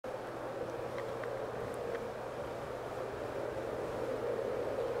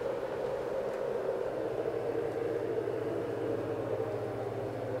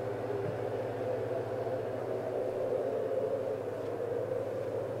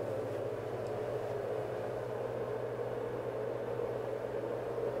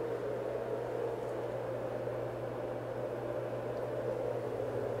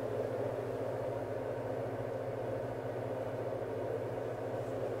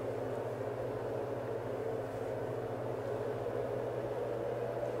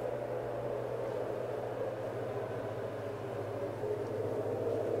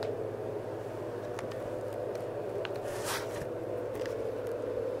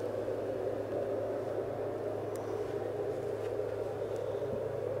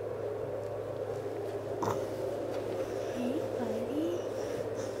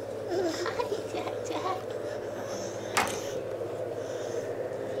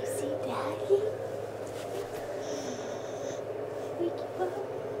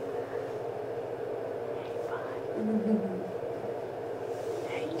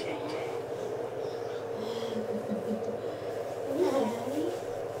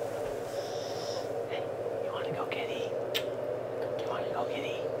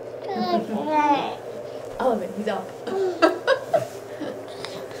He's up.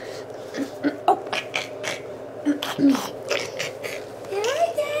 Hi,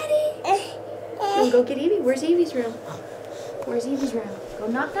 Daddy. Wanna go get Evie? Where's Evie's room? Where's Evie's room? Go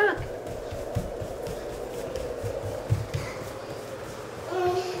knock knock.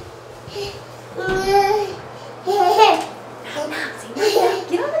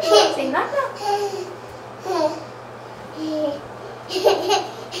 Get on the bed. Say knock knock.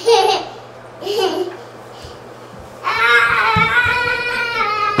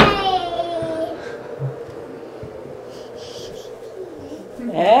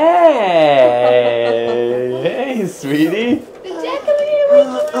 Hey, sweetie.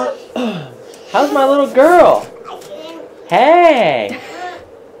 How's my little girl? Hey.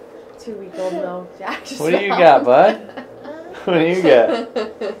 2-week-old milk. Jack just What do you got, bud? What do you got?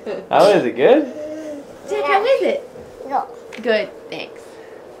 How is it? Good? Jack, how is it? Good, thanks.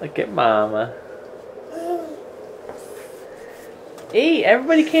 Look at Mama. Hey,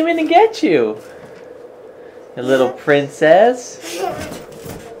 everybody came in to get you. Your little princess.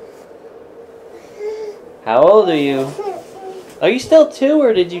 How old are you? Are you still 2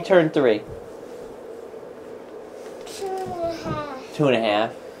 or did you turn 3? 2.5. I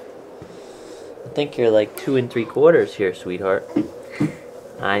think you're like 2 3/4 here, sweetheart.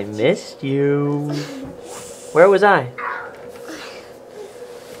 I missed you. Where was I?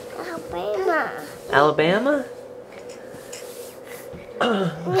 Alabama. Alabama?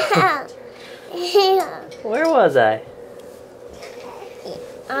 Where was I?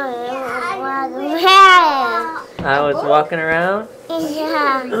 I was walking around?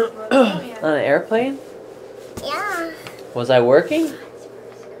 Yeah. On an airplane? Yeah. Was I working?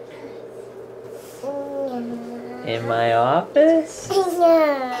 In my office?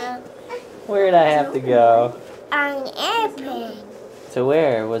 Yeah. Where did I have to go? On an airplane. To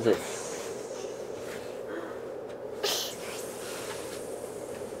where? Was it?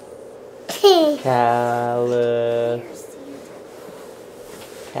 California.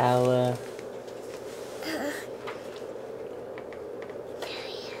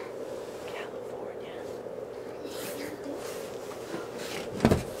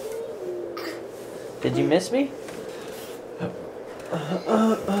 Did you miss me?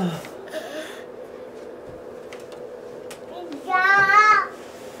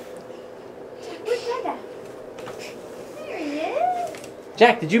 Where's Dad at? There he is.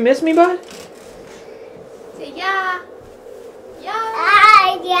 Jack, did you miss me, bud? Say yeah.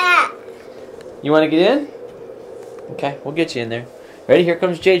 Yeah. Yeah. You want to get in? Okay, we'll get you in there. Ready? Here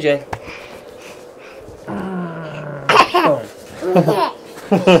comes JJ.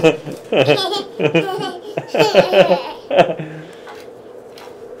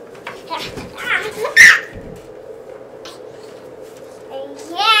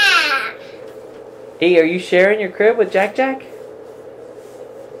 Yeah. Hey, are you sharing your crib with Jack Jack?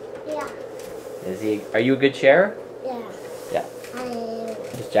 Yeah. Is he? Are you a good sharer? Yeah. Yeah.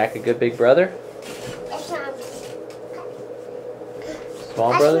 Is Jack a good big brother?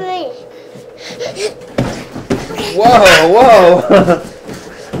 Small brother? Whoa, whoa!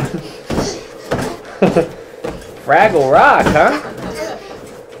 Fraggle Rock, huh?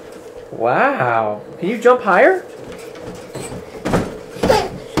 Wow. Can you jump higher?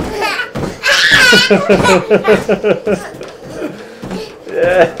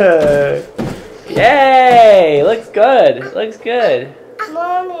 Yeah. Yay! Looks good. Looks good.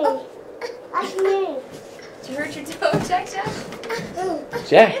 Mommy, that's me. Did you hurt your toe, Jack?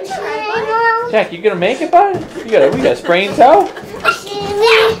 Jack. It's all right, Jack, you gonna make it, bud? We got a sprained toe? I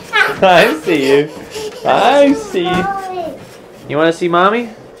see you. I see you. You wanna see Mommy?